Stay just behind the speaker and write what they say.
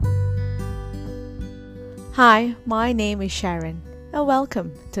Hi, my name is Sharon, and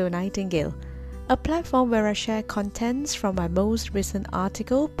welcome to Nightingale, a platform where I share contents from my most recent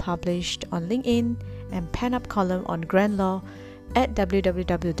article published on LinkedIn and pen-up column on Grand Law at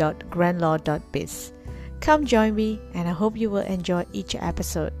www.grandlaw.biz. Come join me, and I hope you will enjoy each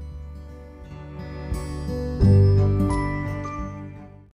episode.